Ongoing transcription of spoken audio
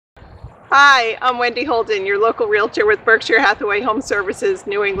Hi, I'm Wendy Holden, your local realtor with Berkshire Hathaway Home Services,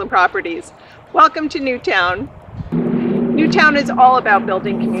 New England Properties. Welcome to Newtown. Newtown is all about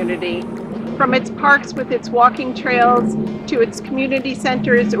building community. From its parks with its walking trails to its community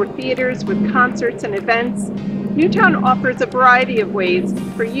centers or theaters with concerts and events, Newtown offers a variety of ways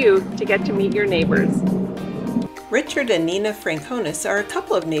for you to get to meet your neighbors. Richard and Nina Franconis are a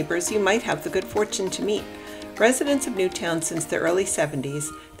couple of neighbors you might have the good fortune to meet. Residents of Newtown since the early 70s,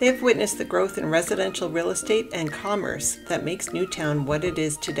 they have witnessed the growth in residential real estate and commerce that makes Newtown what it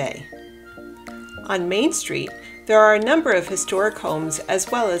is today. On Main Street, there are a number of historic homes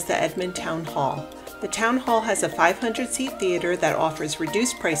as well as the Edmond Town Hall. The Town Hall has a 500-seat theater that offers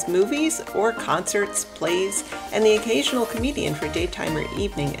reduced-price movies or concerts, plays, and the occasional comedian for daytime or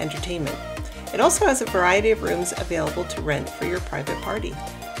evening entertainment. It also has a variety of rooms available to rent for your private party.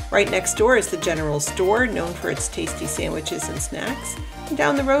 Right next door is the General Store, known for its tasty sandwiches and snacks. And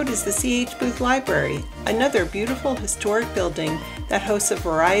down the road is the C.H. Booth Library, another beautiful historic building that hosts a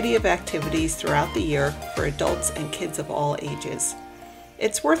variety of activities throughout the year for adults and kids of all ages.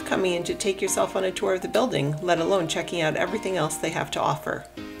 It's worth coming in to take yourself on a tour of the building, let alone checking out everything else they have to offer.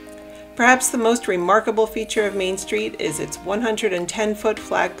 Perhaps the most remarkable feature of Main Street is its 110-foot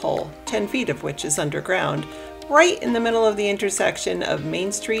flagpole, 10 feet of which is underground, right in the middle of the intersection of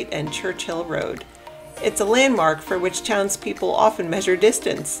Main Street and Churchill Road. It's a landmark for which townspeople often measure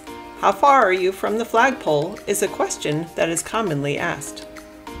distance. How far are you from the flagpole is a question that is commonly asked.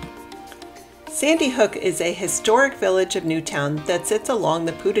 Sandy Hook is a historic village of Newtown that sits along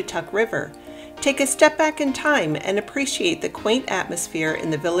the Putatuck River. Take a step back in time and appreciate the quaint atmosphere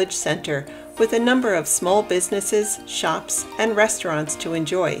in the village center with a number of small businesses, shops, and restaurants to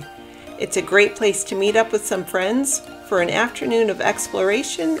enjoy. It's a great place to meet up with some friends for an afternoon of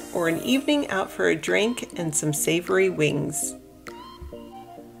exploration or an evening out for a drink and some savory wings.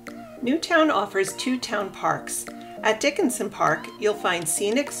 Newtown offers two town parks. At Dickinson Park, you'll find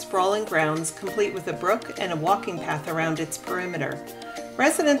scenic, sprawling grounds complete with a brook and a walking path around its perimeter.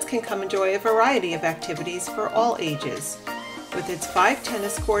 Residents can come enjoy a variety of activities for all ages. With its 5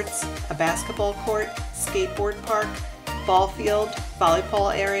 tennis courts, a basketball court, skateboard park, ball field,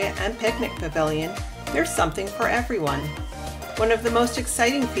 volleyball area, and picnic pavilion, there's something for everyone. One of the most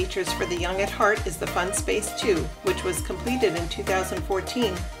exciting features for the young at heart is the Fun Space 2, which was completed in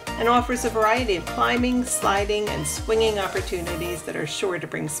 2014 and offers a variety of climbing, sliding, and swinging opportunities that are sure to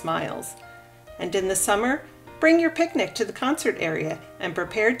bring smiles. And in the summer, bring your picnic to the concert area and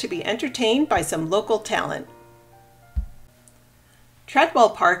prepare to be entertained by some local talent. Treadwell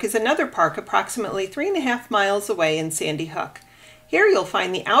Park is another park approximately 3.5 miles away in Sandy Hook. Here you'll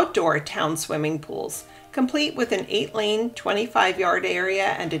find the outdoor town swimming pools, complete with an 8-lane, 25-yard area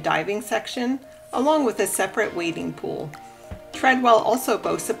and a diving section, along with a separate wading pool. Treadwell also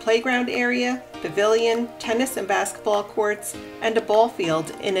boasts a playground area, pavilion, tennis and basketball courts, and a ball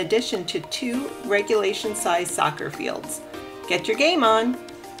field in addition to 2 regulation-sized soccer fields. Get your game on!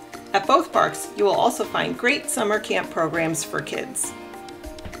 At both parks, you will also find great summer camp programs for kids.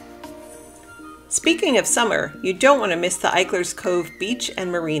 Speaking of summer, you don't want to miss the Eichler's Cove Beach and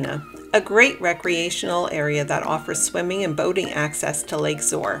Marina, a great recreational area that offers swimming and boating access to Lake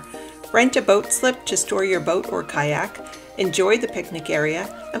Zor. Rent a boat slip to store your boat or kayak, enjoy the picnic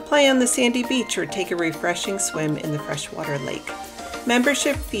area, and play on the sandy beach or take a refreshing swim in the freshwater lake.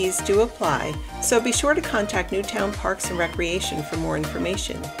 Membership fees do apply, so be sure to contact Newtown Parks and Recreation for more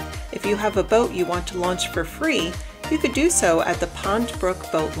information. If you have a boat you want to launch for free, you could do so at the Pond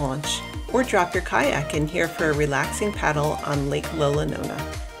Brook Boat Launch, or drop your kayak in here for a relaxing paddle on Lake Lillanona.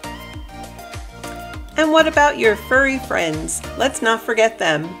 And what about your furry friends? Let's not forget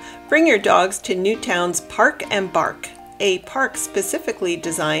them. Bring your dogs to Newtown's Park and Bark, a park specifically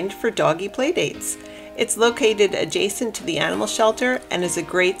designed for doggy playdates. It's located adjacent to the animal shelter and is a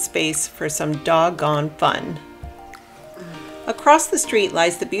great space for some doggone fun. Across the street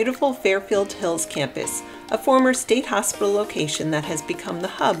lies the beautiful Fairfield Hills campus, a former state hospital location that has become the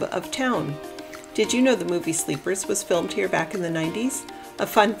hub of town. Did you know the movie Sleepers was filmed here back in the 90s? A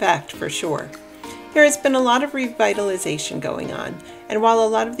fun fact for sure. There has been a lot of revitalization going on, and while a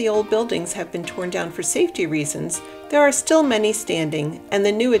lot of the old buildings have been torn down for safety reasons, there are still many standing, and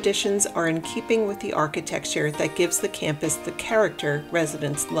the new additions are in keeping with the architecture that gives the campus the character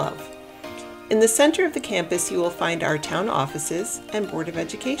residents love. In the center of the campus, you will find our town offices and Board of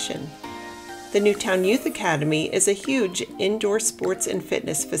Education. The Newtown Youth Academy is a huge indoor sports and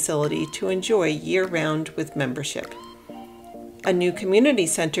fitness facility to enjoy year-round with membership. A new community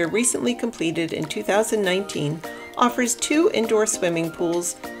center recently completed in 2019 offers 2 indoor swimming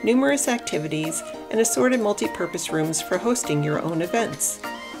pools, numerous activities, and assorted multi-purpose rooms for hosting your own events.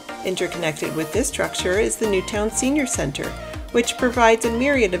 Interconnected with this structure is the Newtown Senior Center, which provides a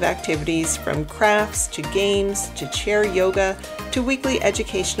myriad of activities from crafts to games to chair yoga to weekly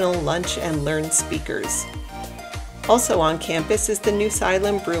educational lunch and learn speakers. Also on campus is the New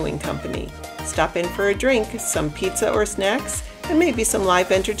Salem Brewing Company. Stop in for a drink, some pizza or snacks, and maybe some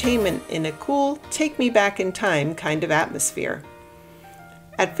live entertainment in a cool, take-me-back-in-time kind of atmosphere.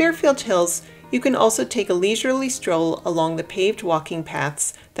 At Fairfield Hills, you can also take a leisurely stroll along the paved walking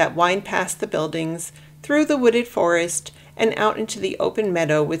paths that wind past the buildings, through the wooded forest, and out into the open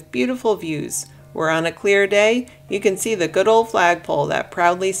meadow with beautiful views, where on a clear day, you can see the good old flagpole that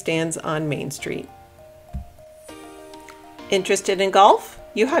proudly stands on Main Street. Interested in golf?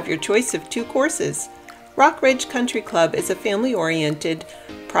 You have your choice of 2 courses. Rock Ridge Country Club is a family-oriented,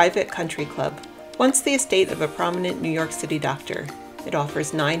 private country club, once the estate of a prominent New York City doctor. It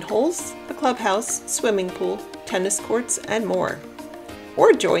offers 9 holes, a clubhouse, swimming pool, tennis courts, and more.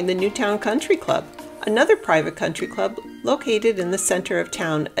 Or join the Newtown Country Club, another private country club located in the center of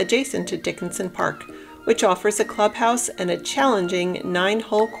town adjacent to Dickinson Park, which offers a clubhouse and a challenging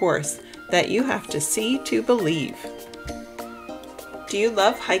 9-hole course that you have to see to believe. Do you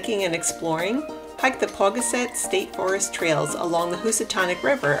love hiking and exploring? Hike the Paugussett State Forest trails along the Housatonic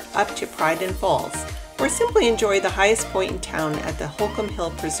River up to Pryden Falls, or simply enjoy the highest point in town at the Holcomb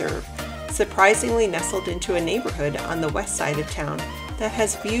Hill Preserve, surprisingly nestled into a neighborhood on the west side of town that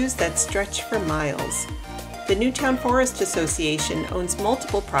has views that stretch for miles. The Newtown Forest Association owns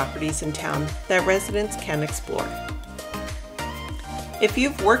multiple properties in town that residents can explore. If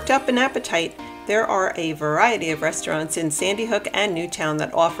you've worked up an appetite, there are a variety of restaurants in Sandy Hook and Newtown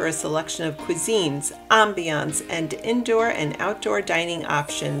that offer a selection of cuisines, ambiance, and indoor and outdoor dining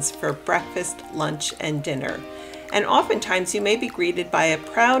options for breakfast, lunch, and dinner. And oftentimes you may be greeted by a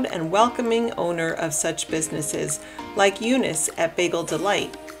proud and welcoming owner of such businesses, like Eunice at Bagel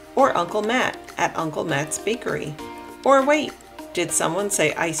Delight, or Uncle Matt at Uncle Matt's Bakery. Or wait, did someone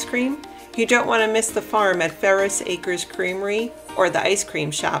say ice cream? You don't want to miss the farm at Ferris Acres Creamery or the ice cream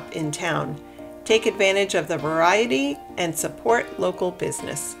shop in town. Take advantage of the variety and support local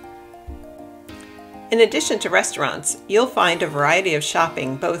business. In addition to restaurants, you'll find a variety of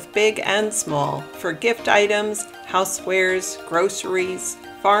shopping, both big and small, for gift items, housewares, groceries,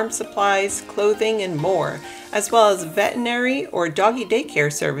 farm supplies, clothing, and more, as well as veterinary or doggy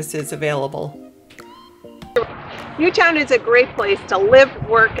daycare services available. Newtown is a great place to live,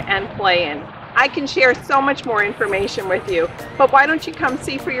 work, and play in. I can share so much more information with you, but why don't you come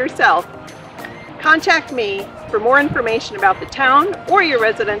see for yourself? Contact me for more information about the town or your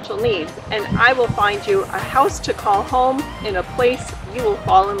residential needs, and I will find you a house to call home in a place you will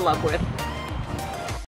fall in love with.